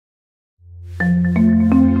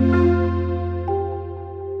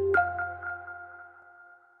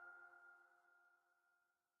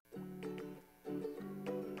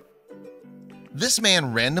This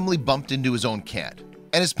man randomly bumped into his own cat,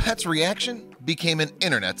 and his pet's reaction became an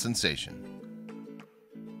internet sensation.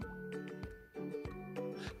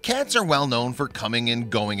 Cats are well known for coming and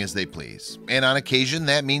going as they please, and on occasion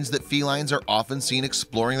that means that felines are often seen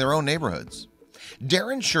exploring their own neighborhoods.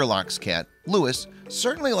 Darren Sherlock's cat, Lewis,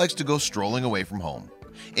 certainly likes to go strolling away from home.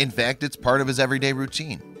 In fact, it's part of his everyday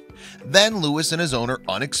routine. Then Lewis and his owner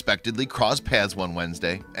unexpectedly crossed paths one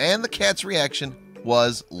Wednesday, and the cat's reaction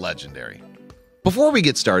was legendary. Before we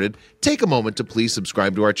get started, take a moment to please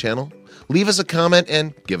subscribe to our channel, leave us a comment,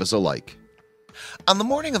 and give us a like. On the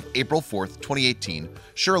morning of April 4th, 2018,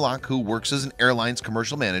 Sherlock, who works as an airline's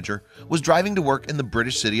commercial manager, was driving to work in the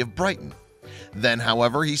British city of Brighton. Then,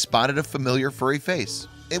 however, he spotted a familiar furry face.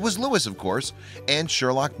 It was Lewis, of course, and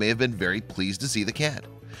Sherlock may have been very pleased to see the cat.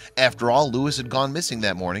 After all, Lewis had gone missing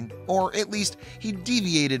that morning, or at least he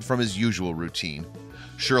deviated from his usual routine.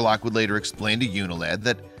 Sherlock would later explain to Unilad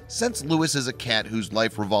that since Lewis is a cat whose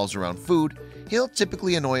life revolves around food, he'll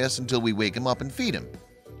typically annoy us until we wake him up and feed him.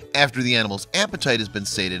 After the animal's appetite has been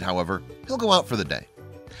sated, however, he'll go out for the day.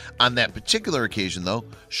 On that particular occasion, though,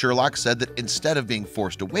 Sherlock said that instead of being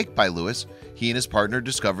forced awake by Lewis, he and his partner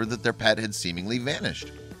discovered that their pet had seemingly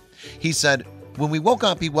vanished. He said, "When we woke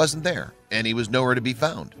up, he wasn't there, and he was nowhere to be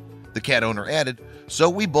found." The cat owner added, "So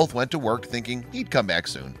we both went to work thinking he'd come back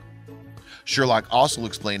soon." Sherlock also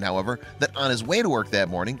explained, however, that on his way to work that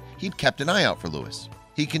morning, he'd kept an eye out for Lewis.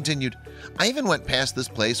 He continued, "I even went past this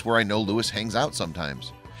place where I know Lewis hangs out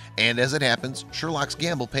sometimes. And as it happens, Sherlock's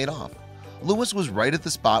gamble paid off. Lewis was right at the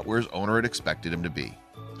spot where his owner had expected him to be."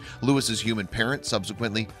 Lewis's human parent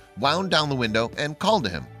subsequently wound down the window and called to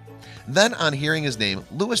him. Then, on hearing his name,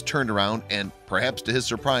 Lewis turned around and, perhaps to his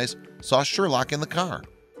surprise, saw Sherlock in the car.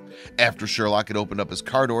 After Sherlock had opened up his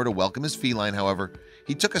car door to welcome his feline, however,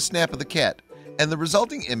 he took a snap of the cat, and the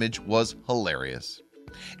resulting image was hilarious.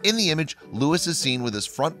 In the image, Lewis is seen with his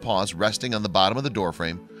front paws resting on the bottom of the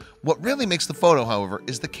doorframe. What really makes the photo, however,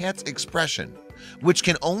 is the cat's expression, which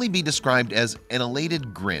can only be described as an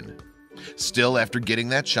elated grin. Still, after getting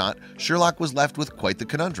that shot, Sherlock was left with quite the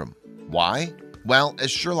conundrum. Why? Well,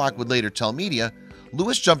 as Sherlock would later tell media,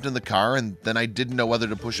 "Lewis jumped in the car and then I didn't know whether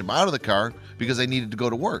to push him out of the car because I needed to go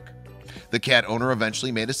to work." The cat owner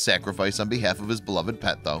eventually made a sacrifice on behalf of his beloved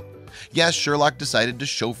pet, though. Yes, Sherlock decided to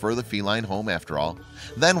chauffeur the feline home after all.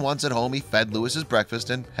 Then once at home, he fed Lewis his breakfast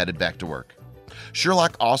and headed back to work.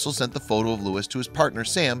 Sherlock also sent the photo of Lewis to his partner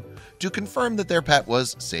Sam to confirm that their pet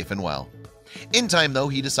was safe and well. In time, though,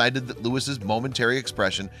 he decided that Lewis's momentary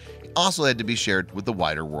expression also had to be shared with the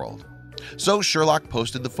wider world. So Sherlock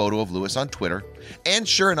posted the photo of Lewis on Twitter, and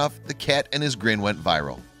sure enough, the cat and his grin went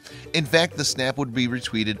viral. In fact, the snap would be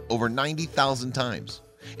retweeted over 90,000 times.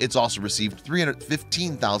 It's also received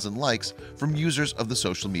 315,000 likes from users of the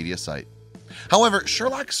social media site. However,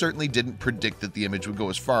 Sherlock certainly didn't predict that the image would go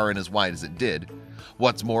as far and as wide as it did.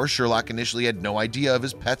 What's more, Sherlock initially had no idea of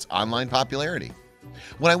his pet's online popularity.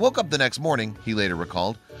 "When I woke up the next morning," he later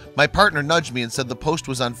recalled, "my partner nudged me and said the post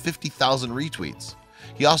was on 50,000 retweets.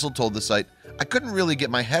 He also told the site, I couldn't really get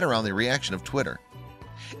my head around the reaction of Twitter."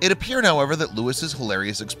 It appeared, however, that Lewis's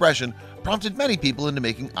hilarious expression prompted many people into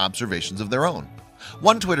making observations of their own.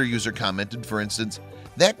 One Twitter user commented, for instance,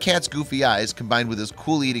 "That cat's goofy eyes combined with his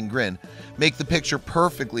cool eating grin make the picture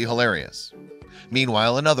perfectly hilarious."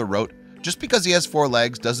 Meanwhile, another wrote, "Just because he has 4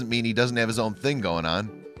 legs doesn't mean he doesn't have his own thing going on."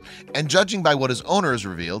 And judging by what his owner has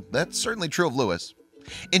revealed, that's certainly true of Lewis.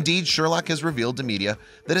 Indeed, Sherlock has revealed to media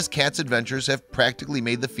that his cat's adventures have practically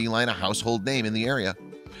made the feline a household name in the area.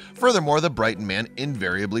 Furthermore, the Brighton man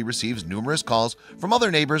invariably receives numerous calls from other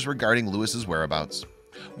neighbors regarding Lewis's whereabouts.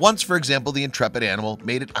 Once, for example, the intrepid animal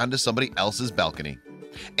made it onto somebody else's balcony.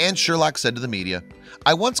 And Sherlock said to the media,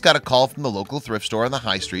 "I once got a call from the local thrift store on the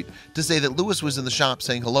high street to say that Lewis was in the shop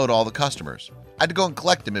saying hello to all the customers. I had to go and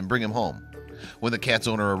collect him and bring him home." When the cat's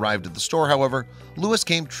owner arrived at the store, however, Lewis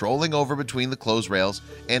came trolling over between the closed rails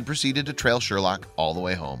and proceeded to trail Sherlock all the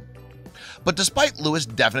way home. But despite Lewis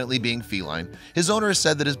definitely being feline, his owner has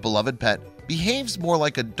said that his beloved pet behaves more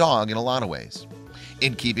like a dog in a lot of ways.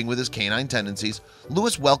 In keeping with his canine tendencies,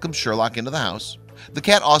 Lewis welcomes Sherlock into the house. The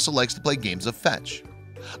cat also likes to play games of fetch.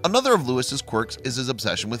 Another of Lewis's quirks is his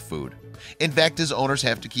obsession with food. In fact, his owners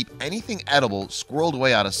have to keep anything edible squirreled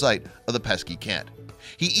away out of sight of the pesky cat.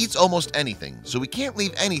 He eats almost anything, so we can't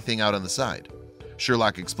leave anything out on the side.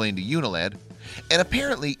 Sherlock explained to Unilad, and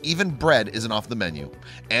apparently even bread isn't off the menu,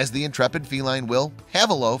 as the intrepid feline will have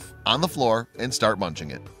a loaf on the floor and start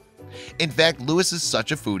munching it. In fact, Lewis is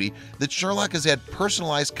such a foodie that Sherlock has had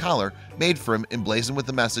personalized collar made for him emblazoned with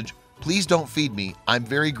the message, "Please don't feed me, I'm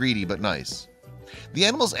very greedy but nice." The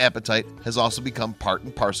animal's appetite has also become part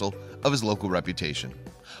and parcel of his local reputation.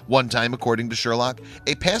 One time, according to Sherlock,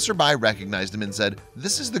 a passerby recognized him and said,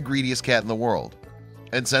 "This is the greediest cat in the world."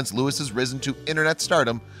 And since Lewis has risen to internet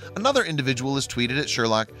stardom, another individual has tweeted at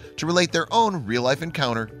Sherlock to relate their own real-life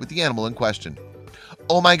encounter with the animal in question.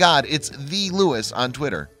 "Oh my god, it's the Lewis on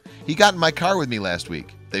Twitter. He got in my car with me last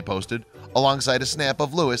week," they posted, alongside a snap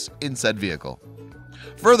of Lewis in said vehicle.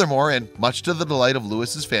 Furthermore, and much to the delight of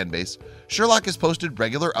Lewis's fanbase, Sherlock has posted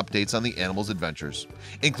regular updates on the animal's adventures,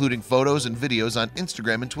 including photos and videos on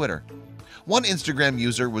Instagram and Twitter. One Instagram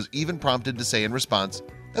user was even prompted to say in response,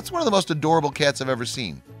 "That's one of the most adorable cats I've ever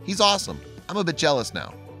seen. He's awesome. I'm a bit jealous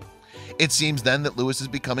now." It seems then that Lewis is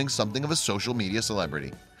becoming something of a social media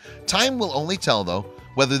celebrity. Time will only tell, though,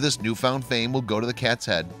 whether this newfound fame will go to the cat's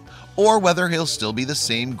head, or whether he'll still be the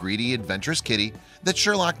same greedy, adventurous kitty that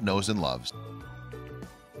Sherlock knows and loves.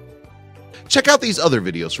 Check out these other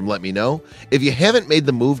videos from Let Me Know. If you haven't made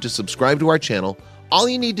the move to subscribe to our channel, all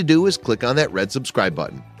you need to do is click on that red subscribe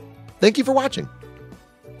button. Thank you for watching.